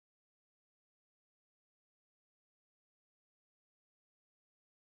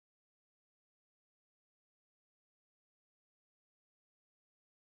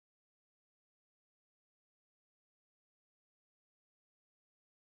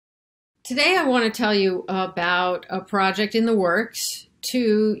Today, I want to tell you about a project in the works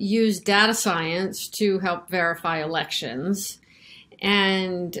to use data science to help verify elections.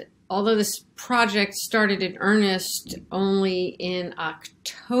 And although this project started in earnest only in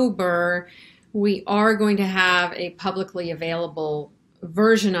October, we are going to have a publicly available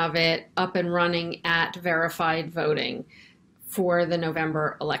version of it up and running at verified voting for the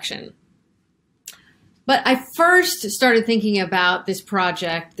November election. But I first started thinking about this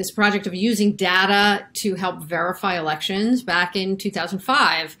project of using data to help verify elections back in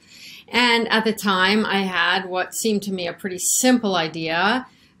 2005. And at the time, I had what seemed to me a pretty simple idea,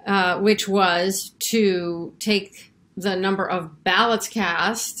 which was to take the number of ballots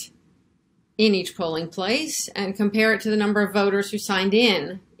cast in each polling place and compare it to the number of voters who signed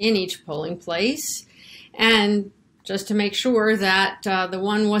in each polling place. And just to make sure that the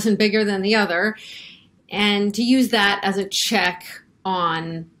one wasn't bigger than the other, and to use that as a check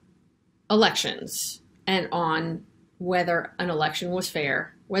on elections and on whether an election was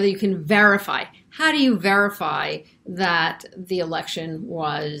fair, whether you can verify. How do you verify that the election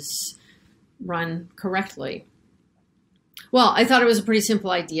was run correctly? Well, I thought it was a pretty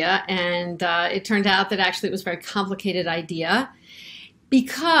simple idea, and it turned out that actually it was a very complicated idea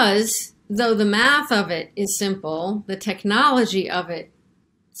because though the math of it is simple, the technology of it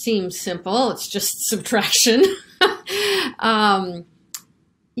seems simple. It's just subtraction. You have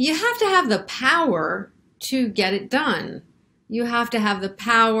to have the power to get it done. You have to have the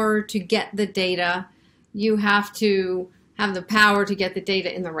power to get the data. You have to have the power to get the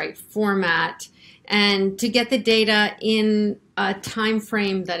data in the right format and to get the data in a time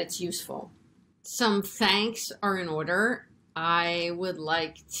frame that it's useful. Some thanks are in order. I would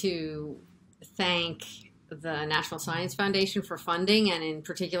like to thank the National Science Foundation for funding, and in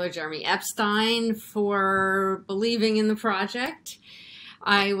particular Jeremy Epstein for believing in the project.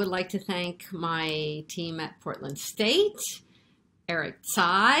 I would like to thank my team at Portland State, Eric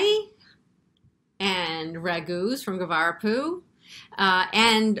Tsai, and Raghu's from Gavarapu,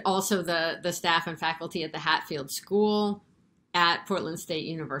 and also the staff and faculty at the Hatfield School at Portland State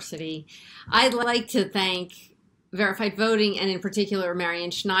University. I'd like to thank Verified Voting, and in particular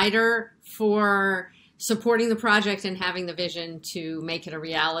Marion Schneider, for supporting the project and having the vision to make it a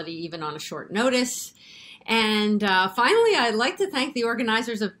reality even on a short notice. And finally, I'd like to thank the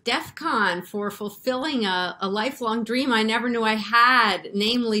organizers of DEF CON for fulfilling a lifelong dream I never knew I had,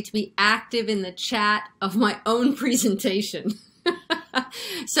 namely to be active in the chat of my own presentation.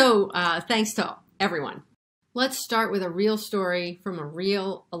 So thanks to everyone. Let's start with a real story from a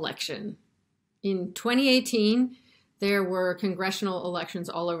real election. In 2018, there were congressional elections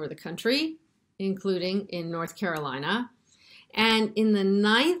all over the country, including in North Carolina. And in the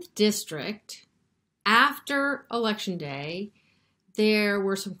 9th district, after Election Day, there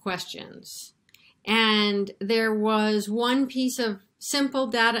were some questions. And there was one piece of simple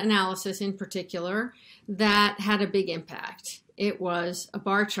data analysis in particular that had a big impact. It was a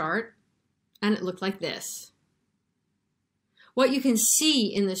bar chart, and it looked like this. What you can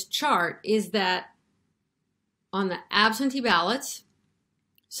see in this chart is that on the absentee ballots,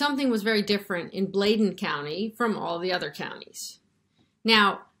 something was very different in Bladen County from all the other counties.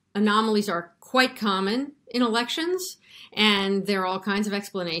 Now, anomalies are quite common in elections, and there are all kinds of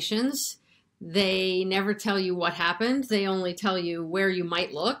explanations. They never tell you what happened. They only tell you where you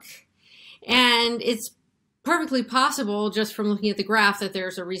might look. And it's perfectly possible, just from looking at the graph, that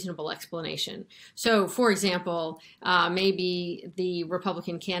there's a reasonable explanation. So, for example, maybe the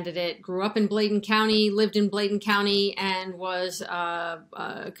Republican candidate grew up in Bladen County, lived in Bladen County, and was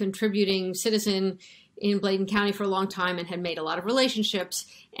a contributing citizen in Bladen County for a long time and had made a lot of relationships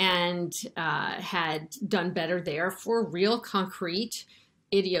and had done better there for real, concrete,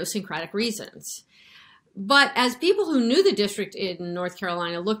 idiosyncratic reasons. But as people who knew the district in North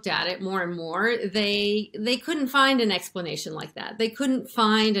Carolina looked at it more and more, they couldn't find an explanation like that. They couldn't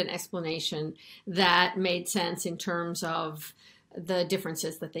find an explanation that made sense in terms of the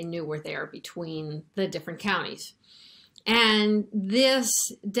differences that they knew were there between the different counties. And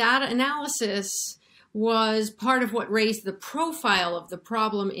this data analysis was part of what raised the profile of the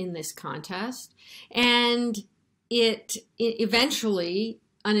problem in this contest. And it eventually,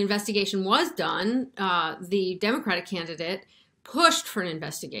 an investigation was done. The Democratic candidate pushed for an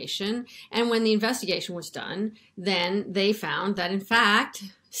investigation. And when the investigation was done, then they found that, in fact,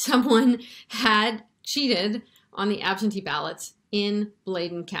 someone had cheated on the absentee ballots in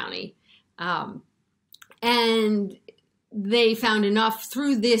Bladen County. And they found enough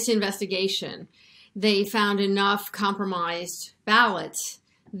through this investigation. They found enough compromised ballots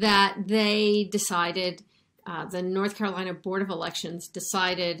that they decided, the North Carolina Board of Elections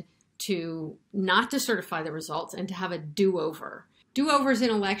decided to not to certify the results and to have a do-over. Do-overs in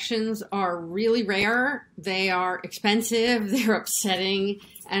elections are really rare. They are expensive, they're upsetting,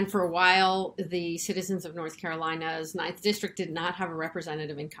 and for a while, the citizens of North Carolina's 9th District did not have a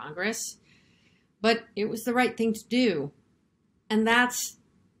representative in Congress. But it was the right thing to do. And that's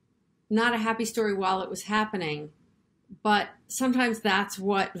not a happy story while it was happening, but sometimes that's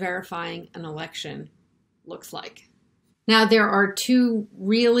what verifying an election looks like. Now, there are two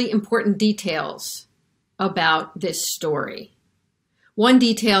really important details about this story. One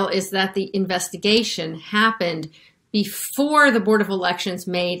detail is that the investigation happened before the Board of Elections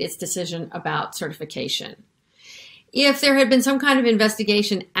made its decision about certification. If there had been some kind of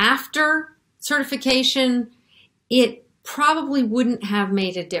investigation after certification, it probably wouldn't have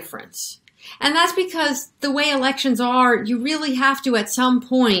made a difference. And that's because the way elections are, you really have to, at some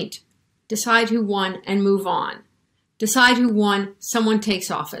point, decide who won and move on. Decide who won, someone takes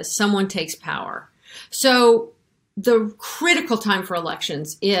office, someone takes power. So the critical time for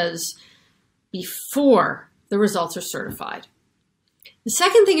elections is before the results are certified. The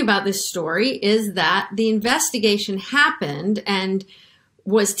second thing about this story is that the investigation happened and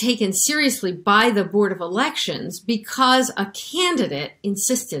was taken seriously by the Board of Elections because a candidate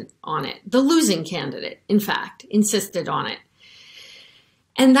insisted on it. The losing candidate, in fact, insisted on it.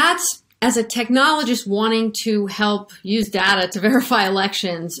 And that's, as a technologist wanting to help use data to verify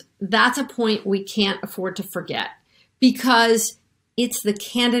elections, that's a point we can't afford to forget, because it's the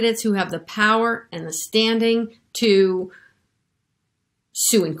candidates who have the power and the standing to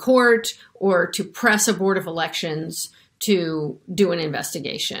sue in court or to press a Board of Elections to do an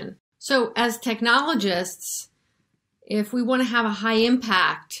investigation. So as technologists, if we want to have a high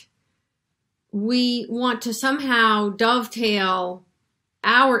impact, we want to somehow dovetail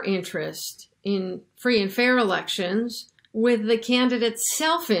our interest in free and fair elections with the candidate's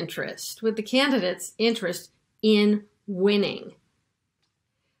self-interest, with the candidate's interest in winning.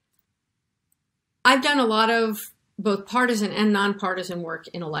 I've done a lot of both partisan and nonpartisan work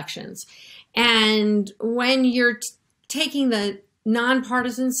in elections. And when you're taking the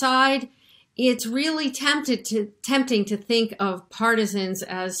nonpartisan side, it's really tempting to think of partisans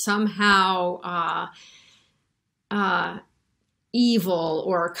as somehow evil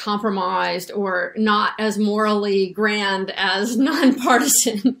or compromised or not as morally grand as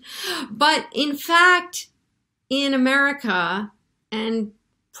nonpartisan. But in fact, in America, and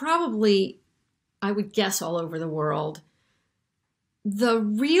probably, I would guess, all over the world, the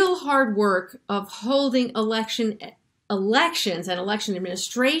real hard work of holding elections and election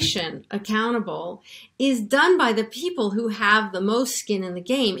administration accountable is done by the people who have the most skin in the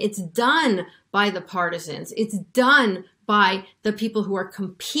game. It's done by the partisans. It's done by the people who are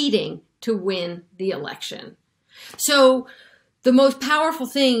competing to win the election. So the most powerful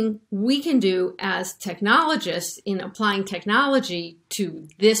thing we can do as technologists in applying technology to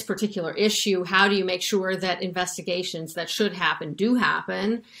this particular issue, how do you make sure that investigations that should happen do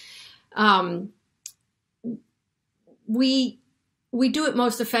happen? We do it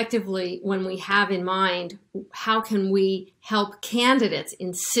most effectively when we have in mind how can we help candidates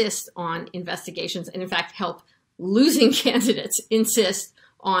insist on investigations, and in fact help losing candidates insist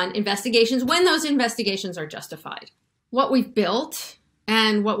on investigations when those investigations are justified. What we've built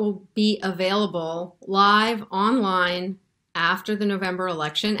and what will be available live online after the November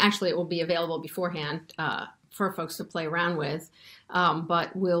election, actually it will be available beforehand for folks to play around with,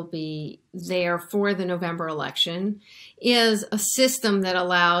 but will be there for the November election, is a system that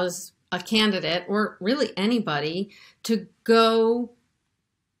allows a candidate, or really anybody, to go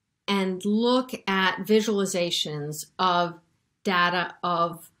and look at visualizations of data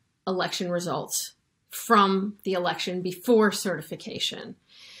of election results from the election before certification.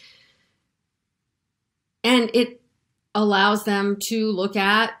 And it allows them to look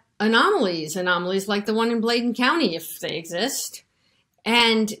at anomalies like the one in Bladen County, if they exist.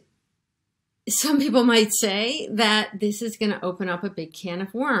 And some people might say that this is going to open up a big can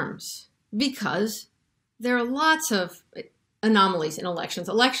of worms, because there are lots of anomalies in elections.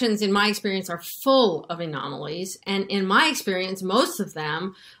 Elections, in my experience, are full of anomalies. And in my experience, most of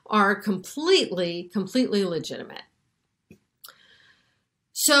them are completely legitimate.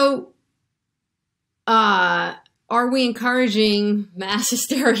 So, are we encouraging mass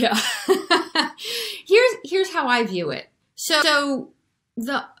hysteria? Here's how I view it. So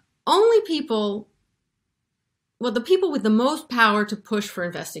the only people, well, the people with the most power to push for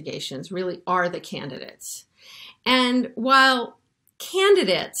investigations really are the candidates. And while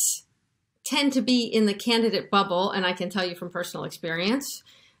candidates tend to be in the candidate bubble, and I can tell you from personal experience,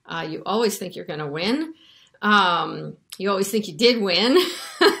 you always think you're going to win. You always think you did win.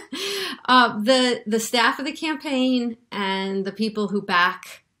 The staff of the campaign and the people who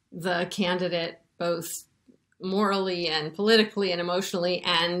back the candidate, both morally and politically and emotionally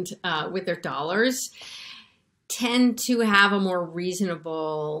and with their dollars, tend to have a more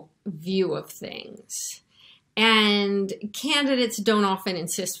reasonable view of things. And candidates don't often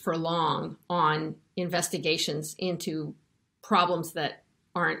insist for long on investigations into problems that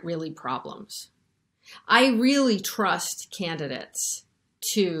aren't really problems. I really trust candidates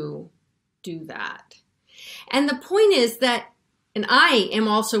to do that. And the point is that, and I am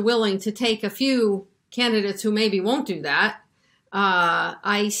also willing to take a few candidates who maybe won't do that.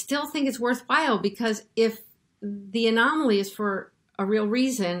 I still think it's worthwhile, because if the anomaly is for a real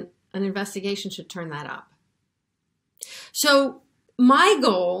reason, an investigation should turn that up. So my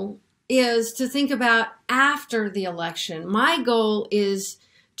goal is to think about after the election. My goal is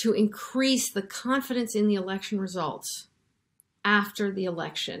to increase the confidence in the election results after the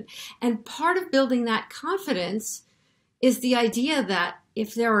election. And part of building that confidence is the idea that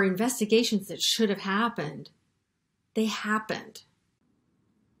if there are investigations that should have happened, they happened.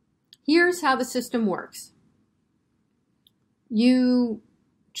 Here's how the system works. You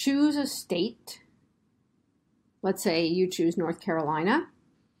choose a state. Let's say you choose North Carolina,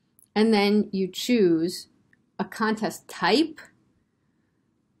 and then you choose a contest type.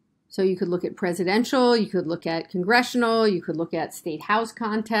 So you could look at presidential, you could look at congressional, you could look at state house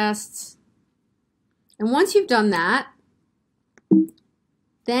contests. And once you've done that,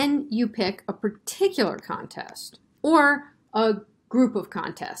 then you pick a particular contest or a group of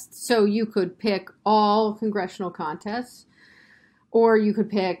contests. So you could pick all congressional contests, or you could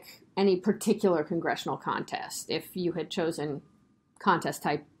pick any particular congressional contest if you had chosen contest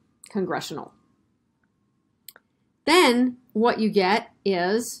type congressional. Then what you get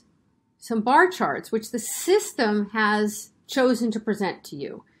is some bar charts, which the system has chosen to present to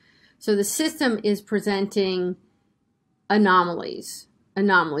you. So the system is presenting anomalies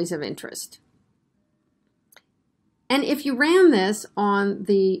of interest. And if you ran this on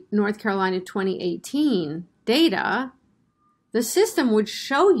the North Carolina 2018 data, the system would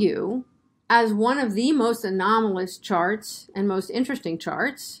show you as one of the most anomalous charts and most interesting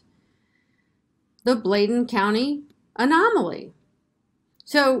charts, the Bladen County anomaly.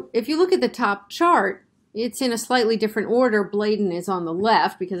 So if you look at the top chart, it's in a slightly different order. Bladen is on the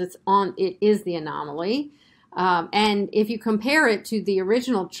left because it is the anomaly. And if you compare it to the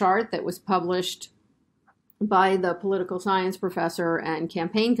original chart that was published by the political science professor and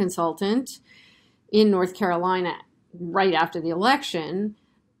campaign consultant in North Carolina right after the election,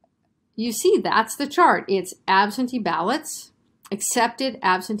 you see that's the chart. It's absentee ballots, accepted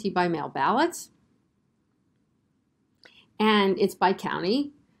absentee by mail ballots, and it's by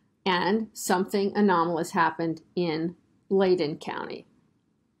county, and something anomalous happened in Bladen County.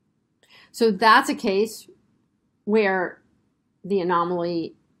 So that's a case where the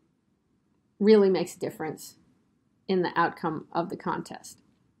anomaly really makes a difference in the outcome of the contest.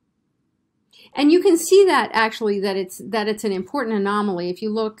 And you can see that actually that it's an important anomaly. If you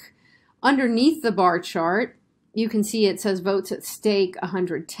look underneath the bar chart, you can see it says votes at stake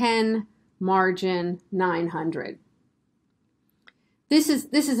 110, margin 900. This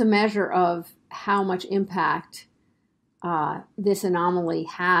is a measure of how much impact this anomaly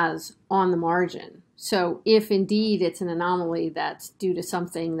has on the margin. So if indeed it's an anomaly that's due to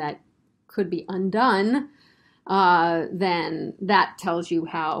something that could be undone, then that tells you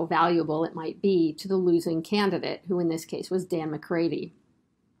how valuable it might be to the losing candidate, who in this case was Dan McCready.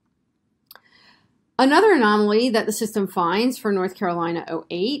 Another anomaly that the system finds for North Carolina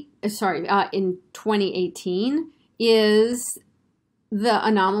in 2018 is the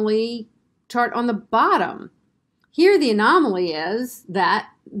anomaly chart on the bottom. Here the anomaly is that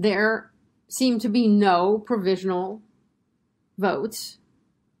there seem to be no provisional votes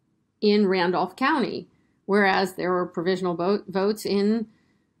in Randolph County, whereas there were provisional votes in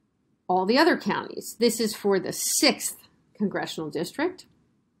all the other counties. This is for the 6th congressional district.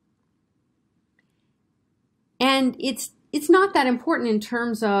 And it's not that important in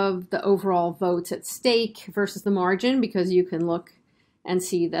terms of the overall votes at stake versus the margin, because you can look and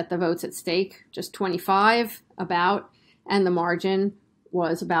see that the votes at stake, just 25 about, and the margin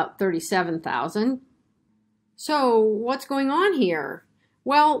was about 37,000. So what's going on here?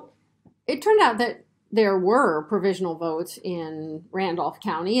 Well, it turned out that there were provisional votes in Randolph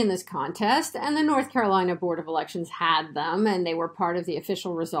County in this contest, and the North Carolina Board of Elections had them, and they were part of the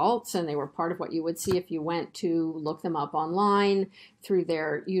official results, and they were part of what you would see if you went to look them up online through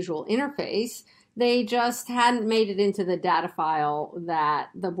their usual interface. They just hadn't made it into the data file that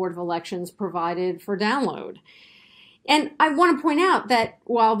the Board of Elections provided for download. And I want to point out that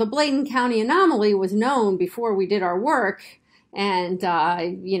while the Bladen County anomaly was known before we did our work, and,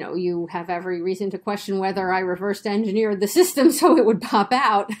 you have every reason to question whether I reversed engineered the system so it would pop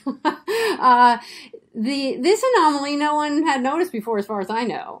out. This anomaly no one had noticed before, as far as I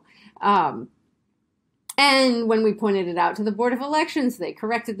know. And when we pointed it out to the Board of Elections, they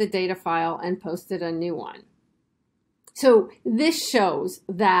corrected the data file and posted a new one. So this shows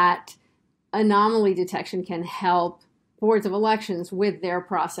that anomaly detection can help boards of elections with their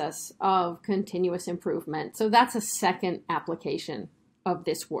process of continuous improvement. So that's a second application of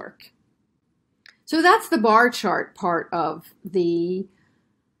this work. So that's the bar chart part of the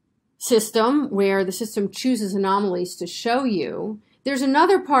system, where the system chooses anomalies to show you. There's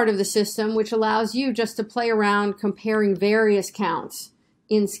another part of the system which allows you just to play around comparing various counts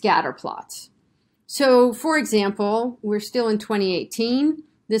in scatter plots. So, for example, we're still in 2018.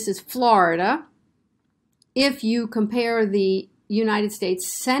 This is Florida. If you compare the United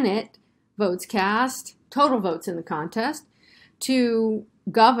States Senate votes cast, total votes in the contest, to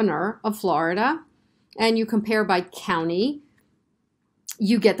governor of Florida, and you compare by county,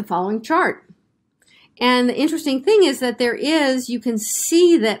 you get the following chart. And the interesting thing is that you can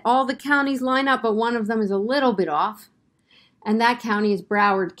see that all the counties line up, but one of them is a little bit off, and that county is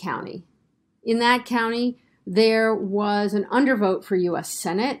Broward County. In that county, there was an undervote for U.S.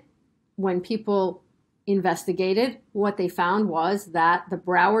 Senate. When people investigated, what they found was that the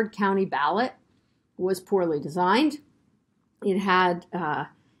Broward County ballot was poorly designed. It had a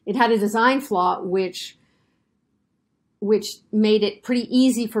design flaw which made it pretty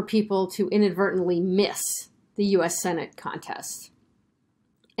easy for people to inadvertently miss the U.S. Senate contest.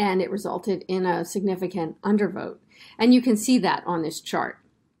 And it resulted in a significant undervote. And you can see that on this chart.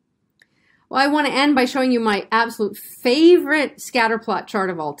 Well, I want to end by showing you my absolute favorite scatter plot chart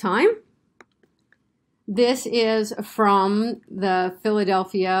of all time. This is from the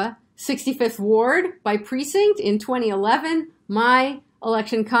Philadelphia 65th Ward by precinct in 2011, my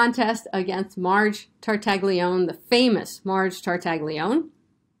election contest against Marge Tartaglione, the famous Marge Tartaglione.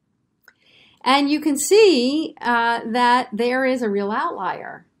 And you can see that there is a real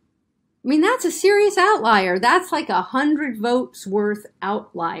outlier. I mean, that's a serious outlier. That's like 100 votes worth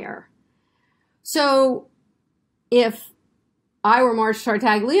outlier. So if I were Marge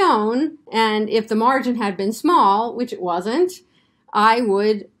Tartaglione, and if the margin had been small, which it wasn't, I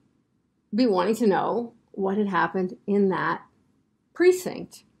would be wanting to know what had happened in that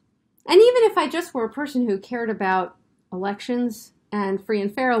precinct. And even if I just were a person who cared about elections and free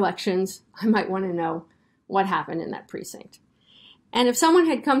and fair elections, I might want to know what happened in that precinct. And if someone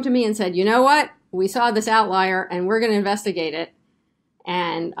had come to me and said, you know what, we saw this outlier and we're going to investigate it,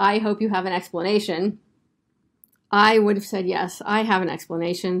 and I hope you have an explanation, I would have said, yes, I have an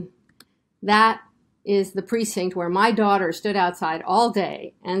explanation. That is the precinct where my daughter stood outside all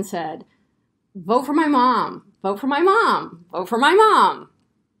day and said, vote for my mom, vote for my mom, vote for my mom.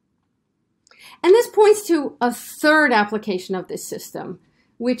 And this points to a third application of this system,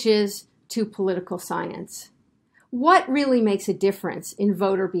 which is to political science. What really makes a difference in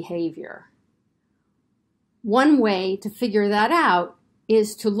voter behavior? One way to figure that out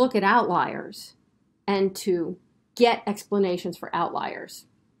is to look at outliers and to get explanations for outliers.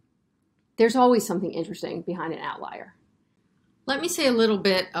 There's always something interesting behind an outlier. Let me say a little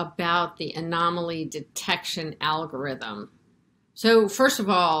bit about the anomaly detection algorithm. So first of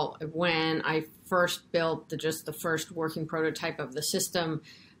all, when I first built the first working prototype of the system,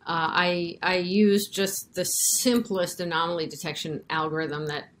 I used just the simplest anomaly detection algorithm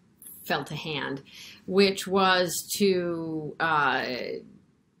that fell to hand, which was to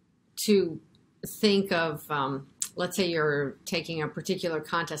think of, let's say you're taking a particular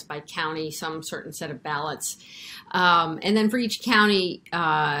contest by county, some certain set of ballots, and then for each county,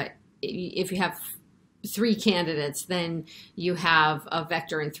 if you have 3 candidates, then you have a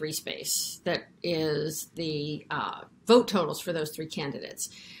vector in 3 space that is the vote totals for those 3 candidates.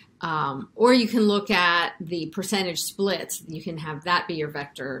 Or you can look at the percentage splits. You can have that be your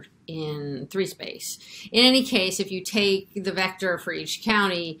vector in 3 space. In any case, if you take the vector for each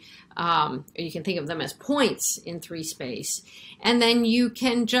county, you can think of them as points in 3 space. And then you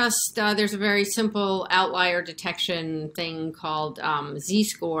can just, there's a very simple outlier detection thing called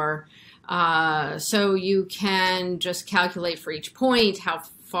z-score. So you can just calculate for each point how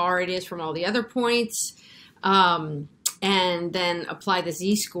far it is from all the other points, and then apply the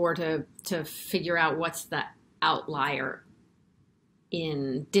z-score to figure out what's the outlier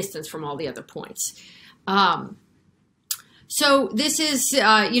in distance from all the other points. So this is,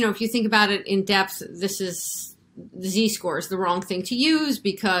 if you think about it in depth, this is the z-score is the wrong thing to use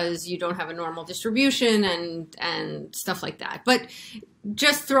because you don't have a normal distribution and stuff like that. But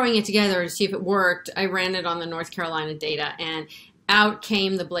just throwing it together to see if it worked, I ran it on the North Carolina data, and out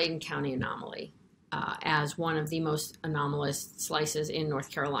came the Bladen County anomaly as one of the most anomalous slices in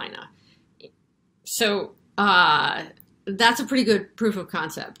North Carolina. So that's a pretty good proof of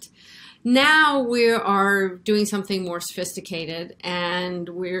concept. Now we are doing something more sophisticated, and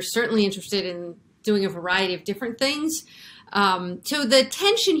we're certainly interested in doing a variety of different things. So the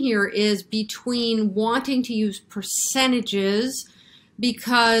tension here is between wanting to use percentages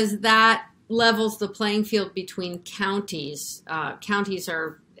because that levels the playing field between counties. Counties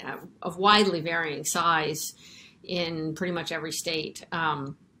are of widely varying size in pretty much every state.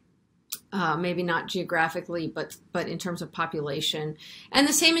 Maybe not geographically, but in terms of population. And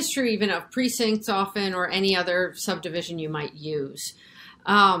the same is true even of precincts often, or any other subdivision you might use.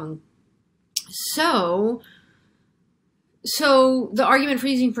 So the argument for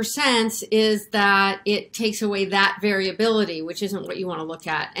using percents is that it takes away that variability, which isn't what you want to look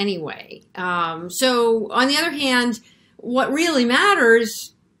at anyway. So on the other hand, what really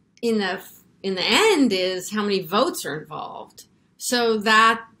matters in the end is how many votes are involved. So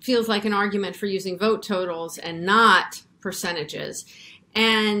that feels like an argument for using vote totals and not percentages.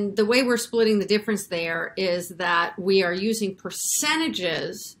 And the way we're splitting the difference there is that we are using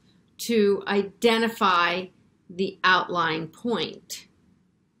percentages to identify the outlying point.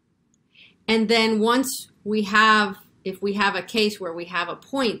 And then once we have, if we have a case where we have a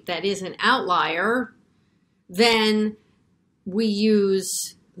point that is an outlier, then we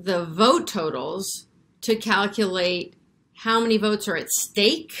use the vote totals to calculate how many votes are at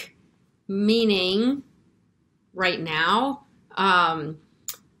stake, meaning right now,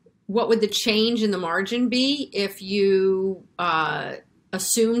 what would the change in the margin be if you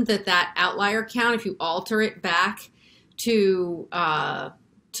assumed that outlier count, if you alter it back to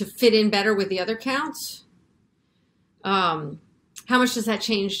fit in better with the other counts? How much does that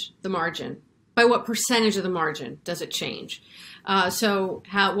change the margin? By what percentage of the margin does it change? So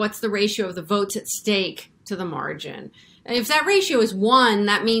what's the ratio of the votes at stake to the margin? And if that ratio is 1,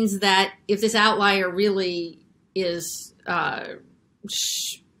 that means that if this outlier really is not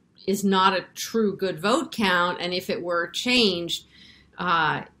a true good vote count, and if it were changed,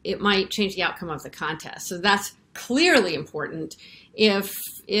 it might change the outcome of the contest. So that's clearly important. If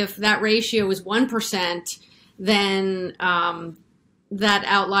that ratio is 1%, then that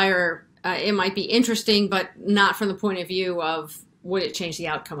outlier, it might be interesting, but not from the point of view of would it change the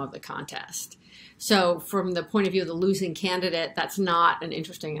outcome of the contest. So from the point of view of the losing candidate, that's not an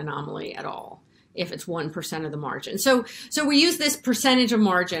interesting anomaly at all if it's 1% of the margin. So we use this percentage of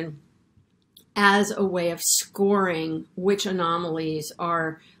margin as a way of scoring which anomalies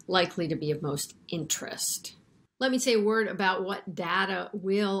are likely to be of most interest. Let me say a word about what data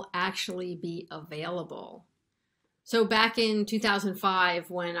will actually be available. So back in 2005,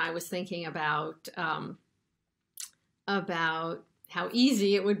 when I was thinking about how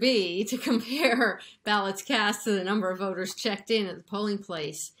easy it would be to compare ballots cast to the number of voters checked in at the polling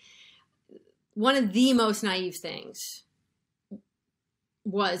place, one of the most naive things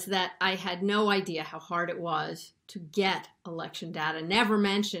was that I had no idea how hard it was to get election data, never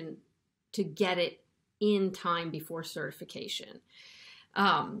mention to get it in time before certification.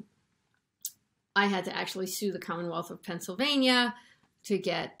 I had to actually sue the Commonwealth of Pennsylvania to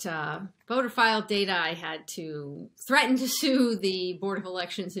get voter file data. I had to threaten to sue the Board of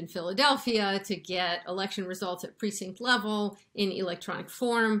Elections in Philadelphia to get election results at precinct level in electronic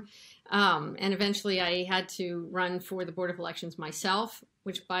form. And eventually I had to run for the Board of Elections myself,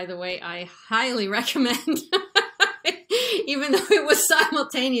 which, by the way, I highly recommend, even though it was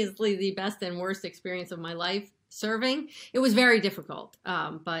simultaneously the best and worst experience of my life serving. It was very difficult,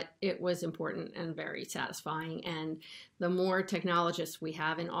 but it was important and very satisfying. And the more technologists we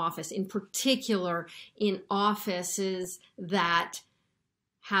have in office, in particular in offices that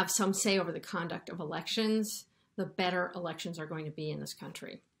have some say over the conduct of elections, the better elections are going to be in this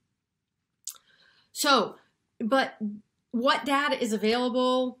country. So, but what data is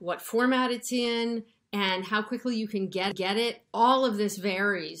available, what format it's in, and how quickly you can get it, all of this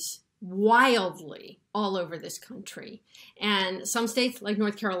varies wildly all over this country. And some states like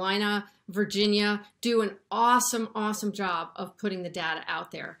North Carolina, Virginia do an awesome, awesome job of putting the data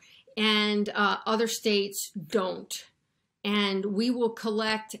out there. And other states don't. And we will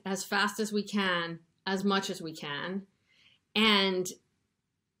collect as fast as we can, as much as we can. And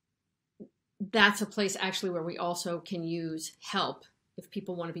that's a place actually where we also can use help if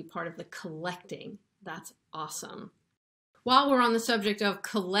people want to be part of the collecting. That's awesome. While we're on the subject of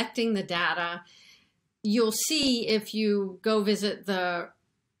collecting the data, you'll see if you go visit the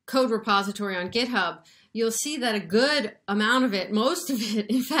code repository on GitHub, you'll see that a good amount of it, most of it,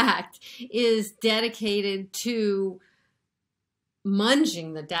 in fact, is dedicated to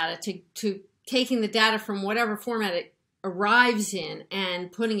munging the data, to taking the data from whatever format it arrives in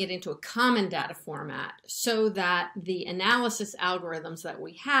and putting it into a common data format so that the analysis algorithms that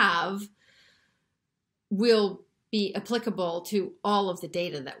we have will be applicable to all of the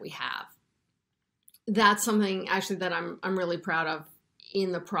data that we have. That's something actually that I'm really proud of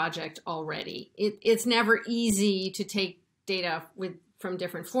in the project already. It's never easy to take data from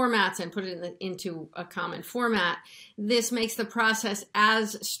different formats and put it into a common format. This makes the process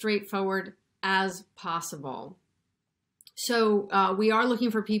as straightforward as possible. So we are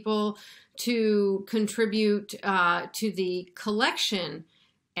looking for people to contribute to the collection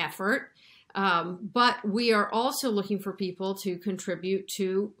effort, but we are also looking for people to contribute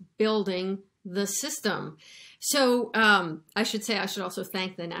to building the system. So I should also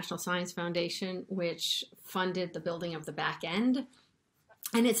thank the National Science Foundation, which funded the building of the back end.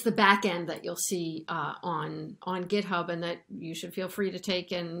 And it's the back end that you'll see on GitHub, and that you should feel free to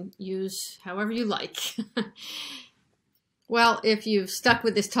take and use however you like. Well, if you've stuck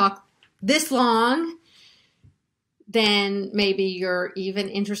with this talk this long, then maybe you're even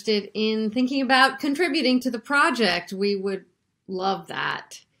interested in thinking about contributing to the project. We would love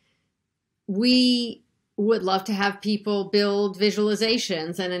that. We would love to have people build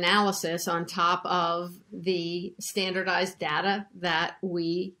visualizations and analysis on top of the standardized data that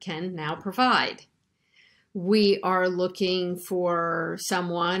we can now provide. We are looking for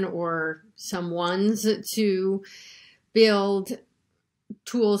someone or someones to build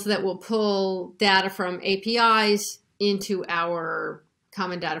tools that will pull data from APIs into our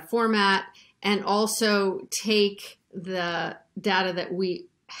common data format and also take the data that we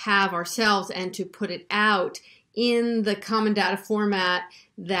have ourselves and to put it out in the common data format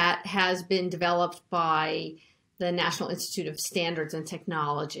that has been developed by the National Institute of Standards and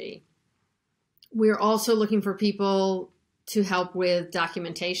Technology. We're also looking for people to help with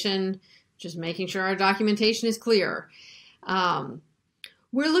documentation, just making sure our documentation is clear.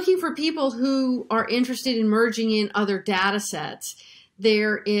 We're looking for people who are interested in merging in other data sets.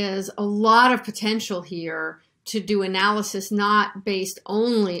 There is a lot of potential here to do analysis not based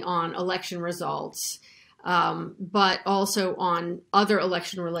only on election results, but also on other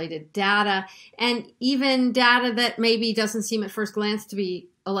election-related data, and even data that maybe doesn't seem at first glance to be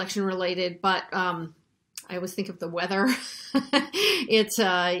election-related, but I always think of the weather. It's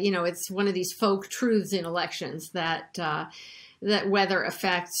it's one of these folk truths in elections that that weather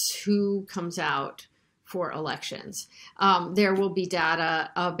affects who comes out for elections. There will be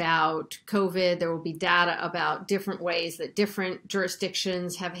data about COVID. There will be data about different ways that different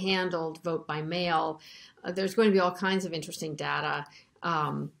jurisdictions have handled vote by mail. There's going to be all kinds of interesting data.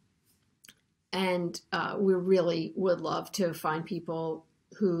 And we really would love to find people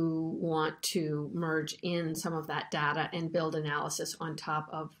who want to merge in some of that data and build analysis on top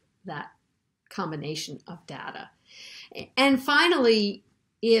of that combination of data. And finally,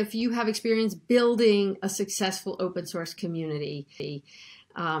 if you have experience building a successful open source community,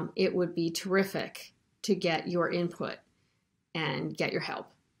 it would be terrific to get your input and get your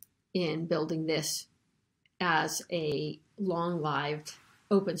help in building this as a long-lived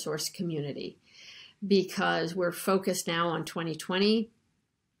open source community, because we're focused now on 2020,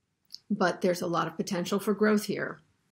 but there's a lot of potential for growth here.